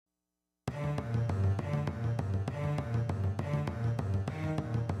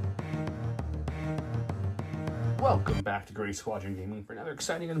Welcome back to Gray Squadron Gaming for another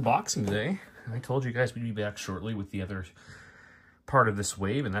exciting unboxing today. I told you guys we'd be back shortly with the other part of this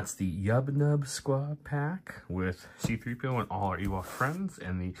wave, and that's the Yub Nub Squad Pack with C-3PO and all our Ewok friends,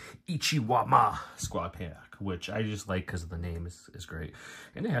 and the Ichiwama Squad Pack, which I just like because the name is great.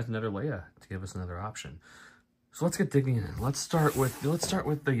 And it has another Leia to give us another option. So let's get digging in. Let's start with the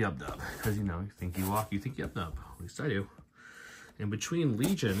Yub Nub, because you know, you think Ewok, you think Yub Nub. At least I do. And between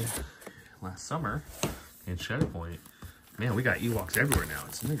Legion last summer and Shatterpoint, man, we got Ewoks everywhere now.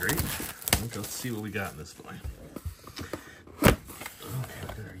 Isn't it great? Let's see what we got in this boy. Okay, we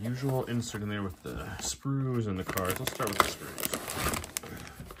got our usual insert in there with the sprues and the cards. Let's start with the sprues.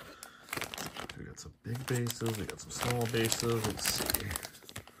 We got some big bases, we got some small bases. Let's see.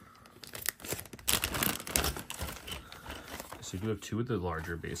 So you do have two of the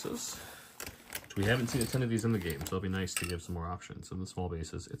larger bases. We haven't seen a ton of these in the game, so it'll be nice to give some more options. And the small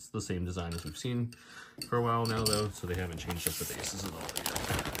bases, it's the same design as we've seen for a while now, though, so they haven't changed up the bases at all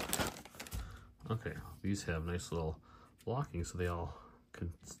yet. Okay, these have nice little blocking, so they all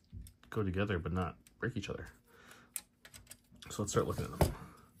can go together but not break each other. So let's start looking at them.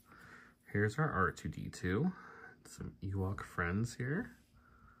 Here's our R2-D2. Some Ewok friends here.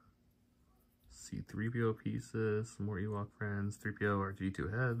 C-3PO pieces, some more Ewok friends, 3PO,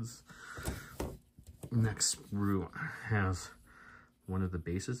 R2-D2 heads. Next row has one of the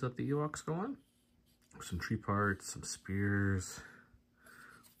bases that the Ewoks go on. Some tree parts, some spears,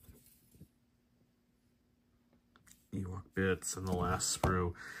 Ewok bits, and the last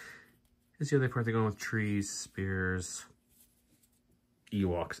sprue is the other part. They go on with trees, spears,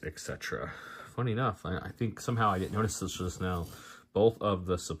 Ewoks, etc. Funny enough, I think somehow I didn't notice this just now. Both of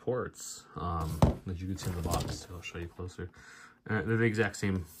the supports, as you can see in the box, so I'll show you closer. They're the exact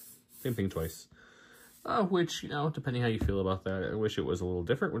same thing twice. Which, you know, depending how you feel about that, I wish it was a little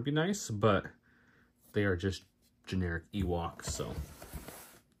different, would be nice, but they are just generic Ewoks, so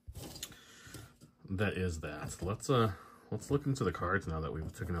that is that. Let's look into the cards now that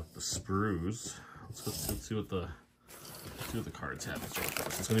we've taken out the sprues. Let's see what the cards have.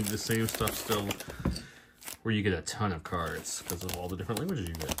 It's going to be the same stuff still, where you get a ton of cards because of all the different languages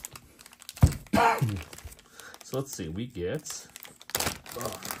you get. So let's see, we get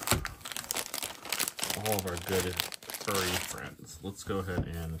all of our good furry friends. Let's go ahead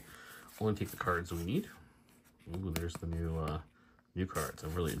and only take the cards we need. Ooh, there's the new cards.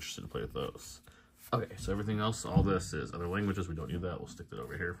 I'm really interested to play with those. Okay, so everything else, all this is other languages. We don't need that. We'll stick that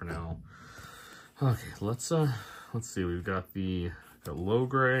over here for now. Okay, let's see. We've got low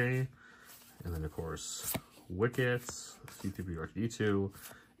gray, and then of course Wickets, C-3PO, R2-D2,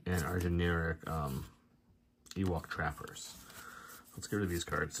 and our generic Ewok trappers. Let's get rid of these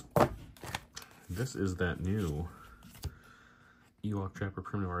cards. This is that new Ewok Trapper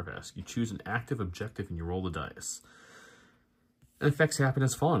Primitive Arvast. You choose an active objective and you roll the dice. And effects happen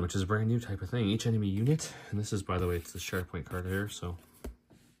as fallen, which is a brand new type of thing. Each enemy unit, and this is, by the way, it's the Shatterpoint card here, so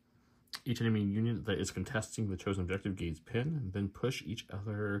each enemy unit that is contesting the chosen objective gains pin, and then push each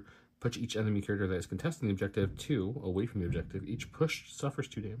enemy character that is contesting the objective away from the objective. Each push suffers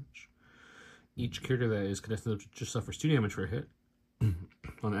 2 damage. Each character that is contesting the objective just suffers 2 damage for a hit.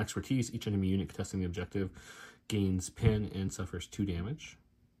 On expertise, each enemy unit contesting the objective gains pin and suffers 2 damage.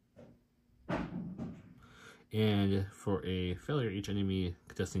 And for a failure, each enemy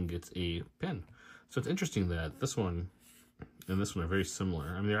contesting gets a pin. So it's interesting that this one and this one are very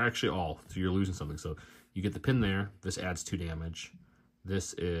similar. I mean, they're actually all, so you're losing something. So you get the pin there, this adds 2 damage.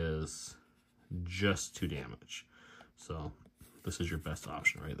 This is just 2 damage. So this is your best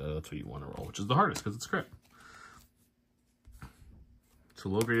option, right? That's what you want to roll, which is the hardest because it's crit. So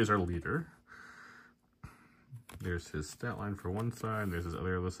Logray is our leader. There's his stat line for one side. There's his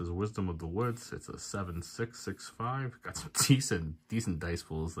other. This is Wisdom of the Woods. It's a 7-6-6-5. Got some decent dice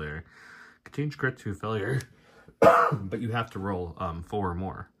pools there. Can change crit to failure, but you have to roll 4 or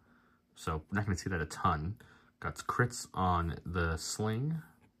more. So we're not going to see that a ton. Got crits on the sling.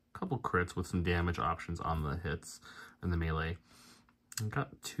 A couple crits with some damage options on the hits and the melee. And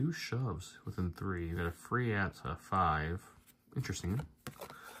got 2 shoves within 3. You got a free at 5. Interesting.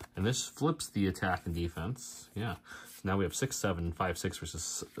 And this flips the attack and defense. Yeah. So now we have 6-7, 5-6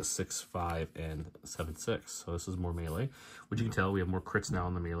 versus 6-5 and 7-6. So this is more melee. Which you can tell we have more crits now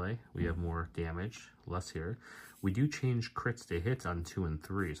on the melee. We have more damage, less here. We do change crits to hits on 2 and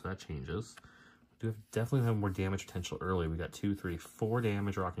 3, so that changes. We do definitely have more damage potential early. We got 2, 3, 4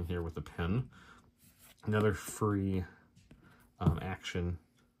 damage rocking here with the pin. Another free action.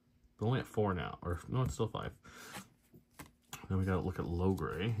 But only at 4 now. Or no, it's still 5. Then we gotta look at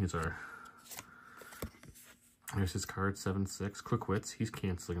Logray. Here's his card, 7-6. Quick Wits. He's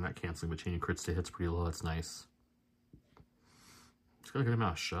canceling, not canceling, but changing crits to hits pretty low. That's nice. It's got a good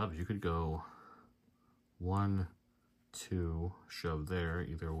amount of shoves. You could go 1, 2 shove there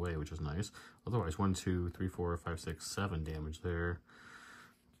either way, which is nice. Otherwise, 1, 2, 3, 4, 5, 6, 7 damage there.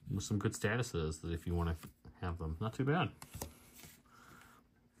 With some good statuses that if you want to have them, not too bad.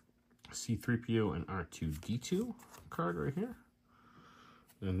 C3PO and R2D2 card right here.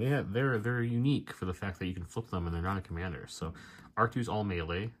 And they're unique for the fact that you can flip them and they're not a commander. So R2's all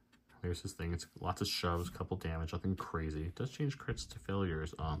melee. There's this thing. It's lots of shoves, couple damage, nothing crazy. It does change crits to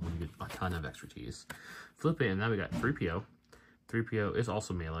failures when you get a ton of expertise. Flip it, and now we got 3PO. 3PO is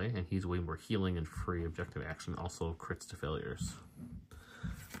also melee, and he's way more healing and free objective action. Also crits to failures.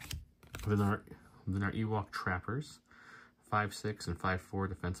 Then our Ewok trappers, 5/6 and 5/4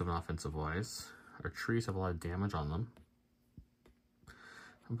 defensive and offensive wise. Our trees have a lot of damage on them.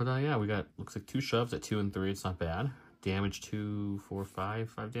 But yeah, we got, looks like 2 shoves at 2 and 3. It's not bad. Damage 2, 4, 5.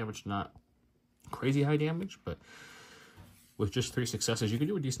 5 damage, not crazy high damage, but with just 3 successes, you can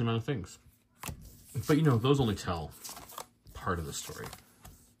do a decent amount of things. But you know, those only tell part of the story.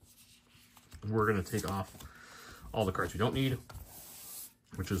 We're going to take off all the cards we don't need,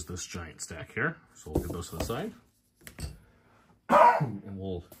 which is this giant stack here. So we'll get those to the side. And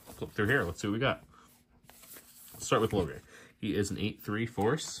we'll flip through here. Let's see what we got. Let's start with Logray. He is an 8/3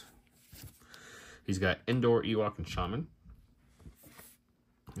 force. He's got Endor, Ewok, and Shaman.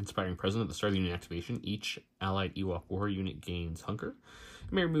 Inspiring Present at the start of the unit activation. Each allied Ewok warrior unit gains Hunker.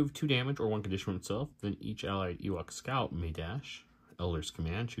 It may remove 2 damage or 1 condition from itself. Then each allied Ewok scout may dash. Elder's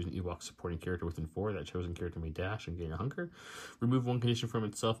Command. Choose an Ewok supporting character within 4. That chosen character may dash and gain a Hunker. Remove 1 condition from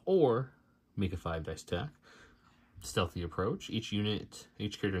itself or make a 5-dice attack. Stealthy Approach. Each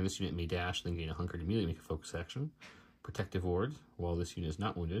character in this unit may dash, then gain a Hunker to immediately make a focus action. Protective Ward. While this unit is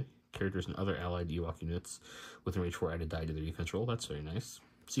not wounded, characters and other allied Ewok units within range 4 add a die to their defense roll. That's very nice.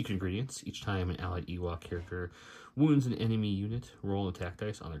 Secret Ingredients. Each time an allied Ewok character wounds an enemy unit, roll an attack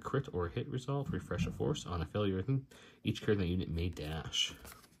dice on a crit or a hit result. Refresh a force. On a failure, each character in that unit may dash.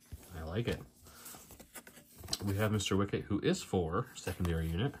 I like it. We have Mr. Wicket, who is 4, secondary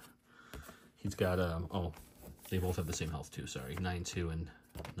unit. He's got, oh, they both have the same health too, sorry. 9/2 and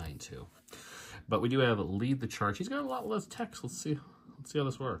 9/2. But we do have Lead the Charge. He's got a lot less text. Let's see how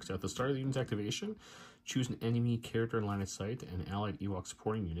this works. At the start of the unit's activation, choose an enemy character in line of sight and an allied Ewok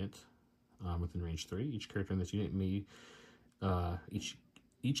supporting unit within range 3. Each character in this unit may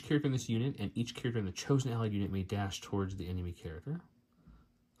each character in this unit and each character in the chosen allied unit may dash towards the enemy character.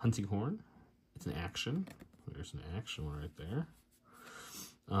 Hunting Horn. It's an action. There's an action one right there.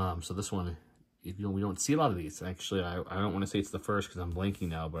 So this one, we don't see a lot of these. Actually, I don't want to say it's the first because I'm blanking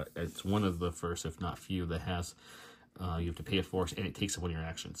now, but it's one of the first, if not few, that has you have to pay a force and it takes up one of your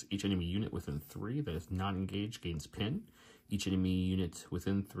actions. Each enemy unit within 3 that is not engaged gains Pin. Each enemy unit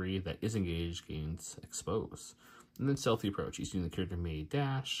within 3 that is engaged gains Expose. And then Stealthy Approach. Each unit the character may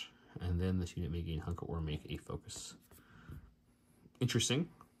dash, and then this unit may gain Hunker or make a focus. Interesting.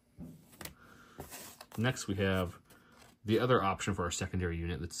 Next we have the other option for our secondary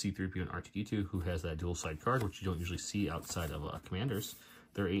unit, that's C3PO and R2D2, who has that dual side card, which you don't usually see outside of commanders.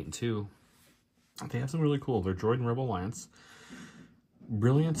 They're 8 and 2. They have some really cool. They're Droid and Rebel Alliance.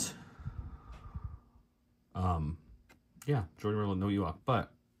 Brilliant. Yeah, Droid and Rebel, no Ewok.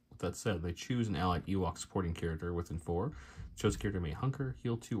 But with that said, they choose an allied Ewok supporting character within 4. Chosen character may Hunker,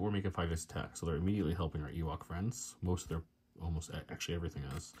 heal 2, or make a 5-dice attack. So they're immediately helping our Ewok friends. Most of their, almost actually everything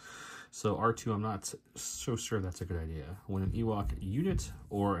is. So R2, I'm not so sure that's a good idea. When an Ewok unit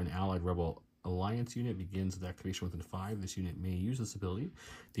or an allied Rebel Alliance unit begins the activation within 5, this unit may use this ability.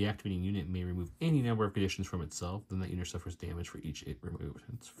 The activating unit may remove any number of conditions from itself, then that unit suffers damage for each it removed.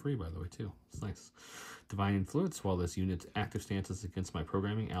 It's free, by the way, too. It's nice. Divine Influence. While this unit's active stance is against my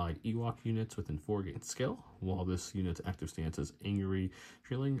programming, allied Ewok units within 4 gain skill. While this unit's active stance is angry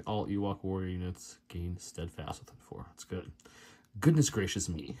feeling, all Ewok warrior units gain steadfast within 4. That's good. Goodness gracious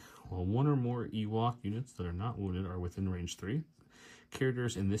me. While 1 or more Ewok units that are not wounded are within range 3,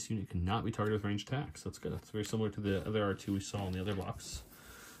 characters in this unit cannot be targeted with ranged attacks. That's good. That's very similar to the other R2 we saw in the other box.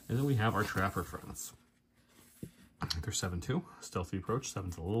 And then we have our Trapper friends. They're 7/2. Stealthy Approach.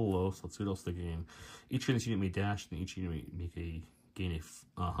 7's a little low, so let's see what else they gain. Each in this unit may dash, and each unit may gain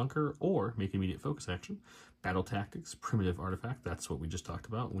a Hunker or make an immediate focus action. Battle Tactics. Primitive Artifact. That's what we just talked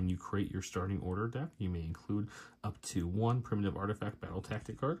about. When you create your starting order deck, you may include up to 1 Primitive Artifact Battle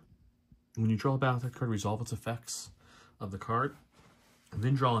Tactic card. When you draw a Battle Tactic card, resolve its effects of the card. And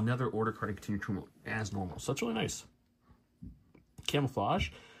then draw another order card and continue to as normal. So that's really nice. Camouflage.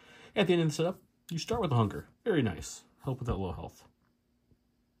 At the end of the setup, you start with a Hunker. Very nice. Help with that low health.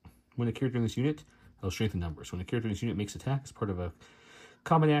 When a character in this unit, it'll strengthen numbers. When a character in this unit makes attack as part of a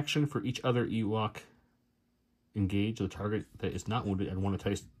common action for each other Ewok engage the target that is not wounded and 1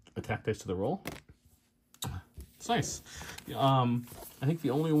 attack dice to the roll. It's nice. I think the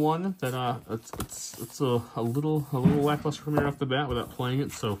only one that it's a little lackluster for me right off the bat without playing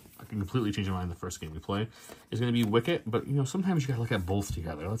it, so I can completely change my mind the first game we play, is going to be Wicket. But you know, sometimes you got to look at both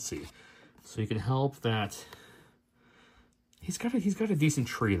together. Let's see. So you can help that he's got a decent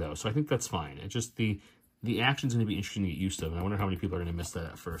tree though, so I think that's fine. It's just the action's going to be interesting to get used to, and I wonder how many people are going to miss that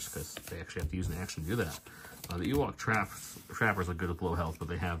at first because they actually have to use an action to do that. The Ewok trappers are good with low health, but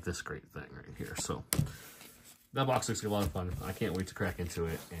they have this great thing right here. So that box looks like a lot of fun. I can't wait to crack into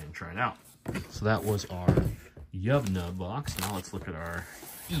it and try it out. So that was our Yubna box. Now let's look at our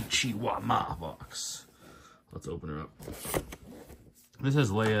Ichiwama box. Let's open her up. This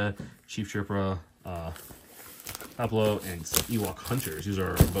has Leia, Chief Chirpa, Pablo, and some Ewok Hunters. These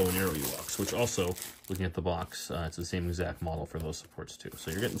are bow and arrow Ewoks, which also, looking at the box, it's the same exact model for those supports too.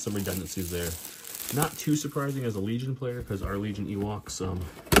 So you're getting some redundancies there. Not too surprising as a Legion player, because our Legion Ewoks,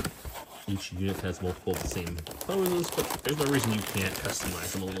 each unit has multiple of the same poses, but there's no reason you can't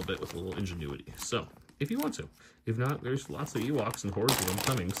customize them a little bit with a little ingenuity. So, if you want to. If not, there's lots of Ewoks and hordes of them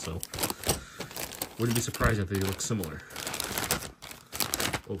coming, so wouldn't be surprising if they look similar.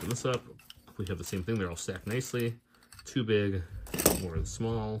 Open this up. We have the same thing. They're all stacked nicely. Too big, more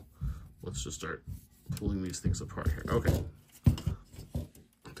small. Let's just start pulling these things apart here. Okay.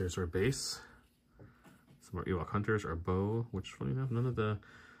 There's our base. Some more Ewok Hunters, our bow, which, funny enough, none of the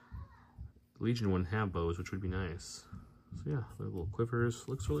Legion one have bows, which would be nice. So yeah, the little quivers,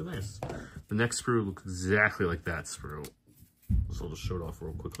 looks really nice. The next sprue looks exactly like that sprue. So I'll just show it off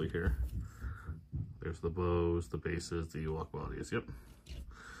real quickly here. There's the bows, the bases, the Ewok bodies, yep.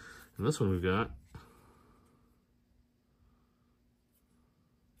 And this one we've got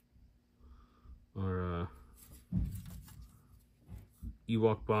our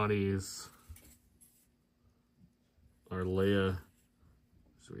Ewok bodies, our Leia.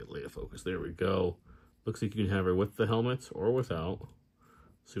 So we get Leia focus. There we go. Looks like you can have her with the helmet or without.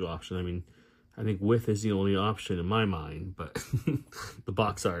 Suit option. I mean, I think with is the only option in my mind, but the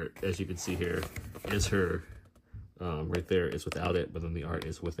box art, as you can see here, is her right there is without it, but then the art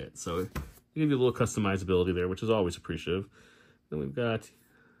is with it. So it gives you a little customizability there, which is always appreciative. Then we've got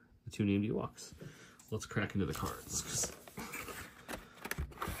the 2 named Ewoks. Let's crack into the cards.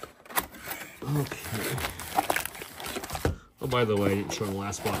 Okay. Oh, by the way, I didn't show in the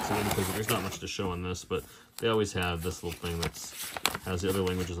last box again because there's not much to show on this, but they always have this little thing that has the other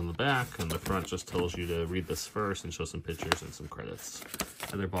languages on the back, and the front just tells you to read this first and show some pictures and some credits.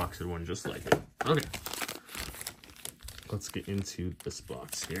 And they're boxed one just like it. Okay. Let's get into this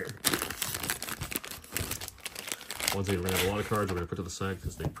box here. Once they ran out a lot of cards, we're going to put to the side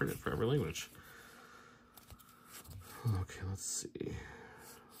because they print it for every language. Okay, let's see.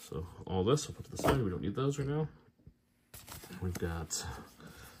 So all this, we'll put to the side. We don't need those right now. We've got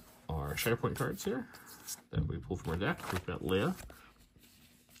our Shatterpoint cards here that we pull from our deck. We've got Leia.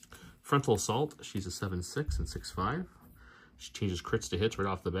 Frontal Assault. She's a 7/6 and 6/5. She changes crits to hits right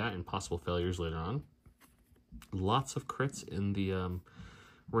off the bat and possible failures later on. Lots of crits in the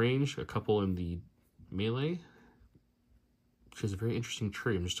range, a couple in the melee. She has a very interesting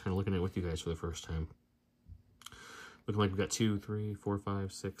tree. I'm just kind of looking at it with you guys for the first time. Looking like we've got 2, 3, 4,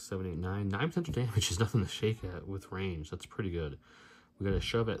 5, 6, 7, 8, 9. 9 potential damage is nothing to shake at with range. That's pretty good. We got a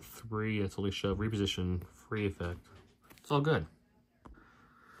shove at 3. It's only shove, reposition, free effect. It's all good.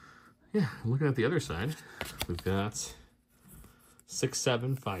 Yeah, looking at the other side, we've got 6,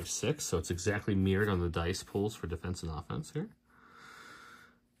 7, 5, 6. So it's exactly mirrored on the dice pulls for defense and offense here.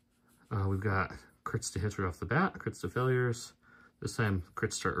 We've got crits to hits right off the bat, crits to failures. This time,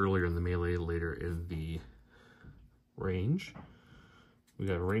 crits start earlier in the melee, later in the range. We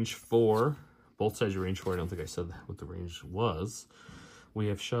got range 4, both sides of range 4. I don't think I said what the range was. We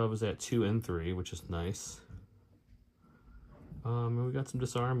have shoves at 2 and 3, which is nice. And we got some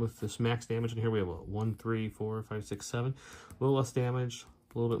disarm with this max damage in here. We have a 1, 3, 4, 5, 6, 7. A little less damage,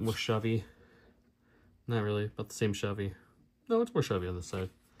 a little bit more shovey. Not really, about the same shovey. No, it's more shovey on this side.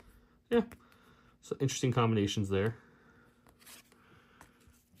 Yeah, so interesting combinations there.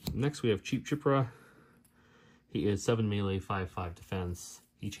 Next we have Chief Chipra. He is 7 melee, 5/5 defense.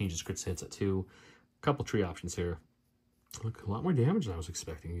 He changes crits hits at 2. Couple tree options here. Look, a lot more damage than I was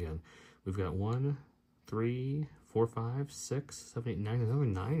expecting again. We've got 1, 3, 4, 5, 6, 7, 8, 9. Another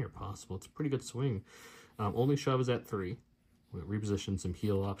 9 are possible. It's a pretty good swing. Only shove is at 3. We reposition, some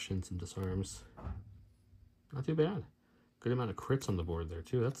heal options, some disarms. Not too bad. Good amount of crits on the board there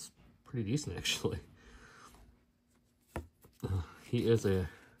too. That's pretty decent actually. He is a...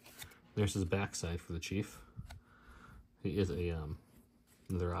 There's his backside for the Chief. He is a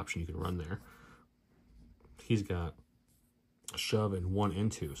another option you can run there. He's got shove in 1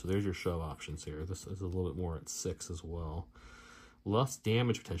 and 2. So there's your shove options here. This is a little bit more at 6 as well. Less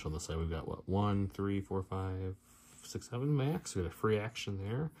damage potential on this side. We've got what? 1, 3, 4, 5, 6, 7 max. We got a free action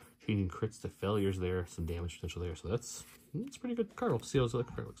there. Changing crits to failures there. Some damage potential there. So that's pretty good card. We'll see how the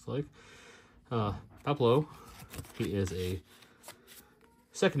card looks like. Top low, he is a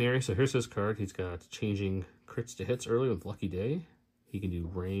secondary. So here's his card. He's got changing crits to hits early with Lucky Day. He can do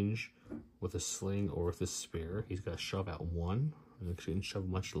range with a sling or with a spear. He's got a shove at 1, and he can shove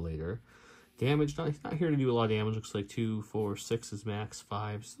much later. Damage, he's not here to do a lot of damage. Looks like 2, 4, 6 is max.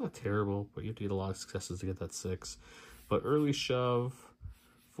 5, it's not terrible, but you have to get a lot of successes to get that 6. But early shove,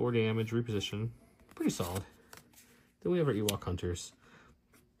 4 damage, reposition, pretty solid. Then we have our Ewok Hunters.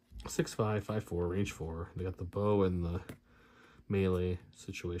 6'5", 5'4", range 4. They got the bow and the melee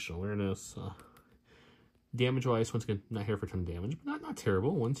situational awareness. Damage-wise, once again, not here for a ton of damage, but not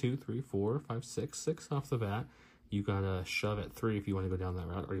terrible. 1, 2, 3, 4, 5, 6. 6 off the bat. You got a shove at 3 if you want to go down that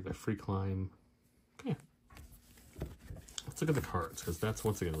route, or you have a free climb. Okay. Let's look at the cards, because that's,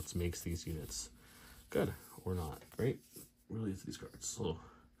 once again, what makes these units good or not, right? Really is these cards. So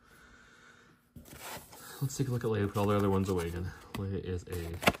let's take a look at Leia. Put all the other ones away again. Leia is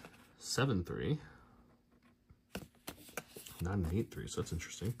a 7-3. Not an 8-3, so that's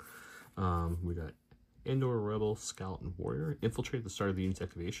interesting. We got Indoor Rebel, Scout, and Warrior. Infiltrate at the start of the unit's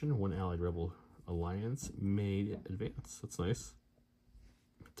activation. 1 allied Rebel Alliance made advance. That's nice.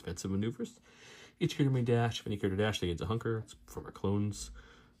 Defensive maneuvers. Each character may dash. If any character dash, they get a hunker. It's from our clones.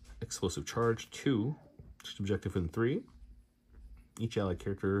 Explosive charge. 2. Each objective within 3. Each allied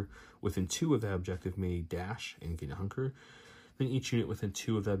character within 2 of that objective may dash and gain a hunker. Then each unit within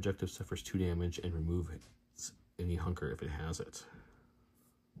 2 of that objective suffers 2 damage and remove any hunker if it has it.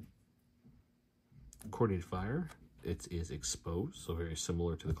 Coordinated fire. It is exposed, so very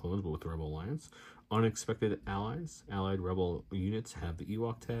similar to the clones, but with the Rebel Alliance. Unexpected allies. Allied Rebel units have the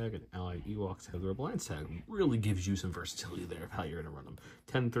Ewok tag, and allied Ewoks have the Rebel Alliance tag. Really gives you some versatility there of how you're going to run them.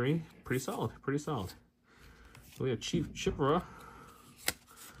 10-3, pretty solid, pretty solid. So we have Chief Chipra,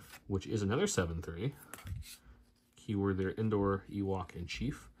 which is another 7-3. Keyword there, Indoor, Ewok, and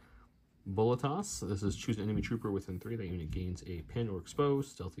Chief. Bulletoss. This is choose an enemy trooper within 3. That unit gains a pin or expose.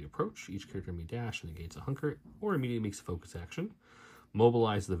 Stealthy approach. Each character may dash and it gains a hunker or immediately makes a focus action.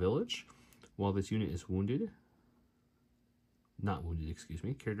 Mobilize the village. While this unit is wounded, not wounded, excuse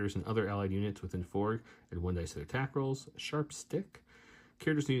me. Characters and other allied units within 4 add 1 dice to their attack rolls. Sharp stick.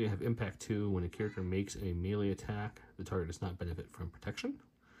 Characters need to have impact 2. When a character makes a melee attack, the target does not benefit from protection.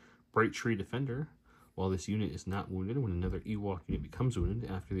 Bright Tree Defender. While this unit is not wounded, when another Ewok unit becomes wounded,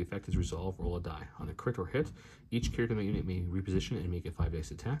 after the effect is resolved, roll a die. On a crit or hit, each character in the unit may reposition and make a 5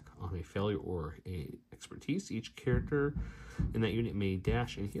 dice attack. On a failure or a expertise, each character in that unit may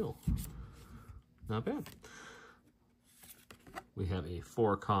dash and heal. Not bad. We have a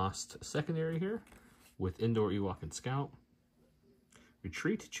 4-cost secondary here with Indoor, Ewok, and Scout.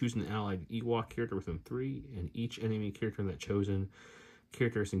 Retreat. Choose an allied Ewok character within 3, and each enemy character in that chosen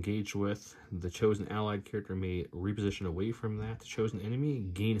character is engaged with. The chosen allied character may reposition away from that chosen enemy,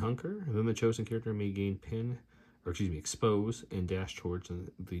 gain hunker, and then the chosen character may gain pin, or excuse me, expose, and dash towards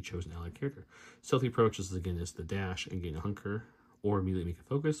the chosen allied character. Stealthy approaches, again, is the dash and gain a hunker, or immediately make a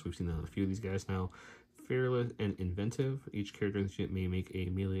focus. We've seen that on a few of these guys now. Fearless and inventive. Each character in this unit may make a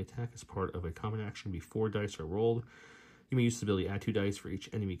melee attack as part of a common action before dice are rolled. You may use this ability, add 2 dice for each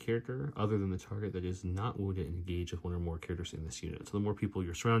enemy character, other than the target that is not wounded, and engage with 1 or more characters in this unit. So the more people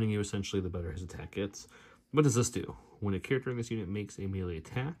you're surrounding you, essentially, the better his attack gets. What does this do? When a character in this unit makes a melee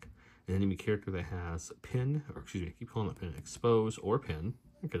attack, an enemy character that has pin, or excuse me, I keep calling it pin, expose, or pin,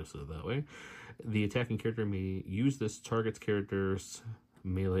 I could have said it that way, the attacking character may use this target's character's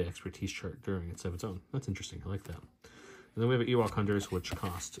melee expertise chart during its of its own. That's interesting. I like that. And then we have Ewok Hunters, which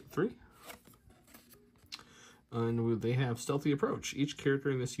cost 3. And they have Stealthy Approach. Each character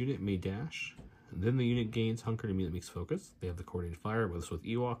in this unit may dash. And then the unit gains hunker and immediately makes focus. They have the Coordinated Fire. With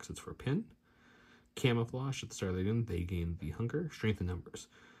Ewoks, it's for pin. Camouflage. At the start of the game, they gain the hunker. Strength in numbers.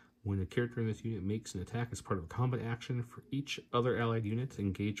 When a character in this unit makes an attack as part of a combat action for each other allied unit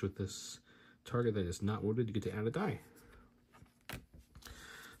engaged with this target that is not wounded, you get to add a die.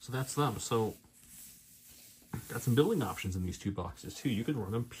 So that's them. So got some building options in these 2 boxes too. You could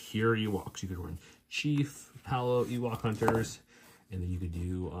run them pure Ewoks. You could run Chief, Palo, Ewok Hunters, and then you could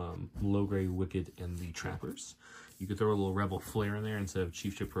do Logray, Wicked, and the Trappers. You could throw a little Rebel Flair in there instead of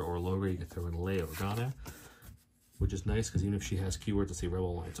Chief Chipper or Logray. You could throw in Leia Organa, which is nice because even if she has keywords that say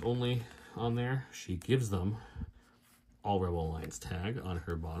Rebel Alliance only on there, she gives them All Rebel Alliance tag on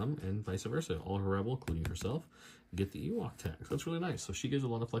her bottom, and vice versa. All her Rebel, including herself, get the Ewok tag. So that's really nice. So she gives a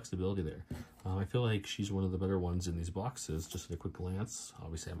lot of flexibility there. I feel like she's one of the better ones in these boxes, just at a quick glance.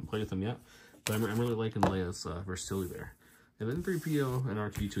 Obviously, I haven't played with them yet, but I'm really liking Leia's versatility there. And then 3PO and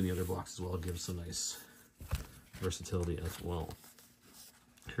R2-D2 in the other box as well gives some nice versatility as well.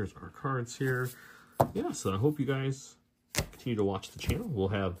 Here's our cards here. Yeah, so I hope you guys continue to watch the channel. We'll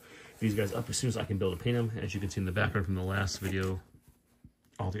have these guys up as soon as I can build and paint them. As you can see in the background from the last video,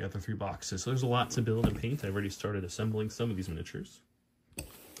 all the other 3 boxes. So there's a lot to build and paint. I've already started assembling some of these miniatures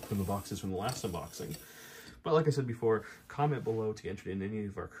from the boxes from the last unboxing. But like I said before, comment below to get entered in any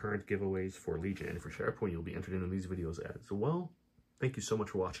of our current giveaways for Legion and for Shatterpoint. You'll be entered in these videos as well. Thank you so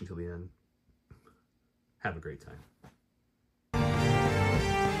much for watching till the end. Have a great time.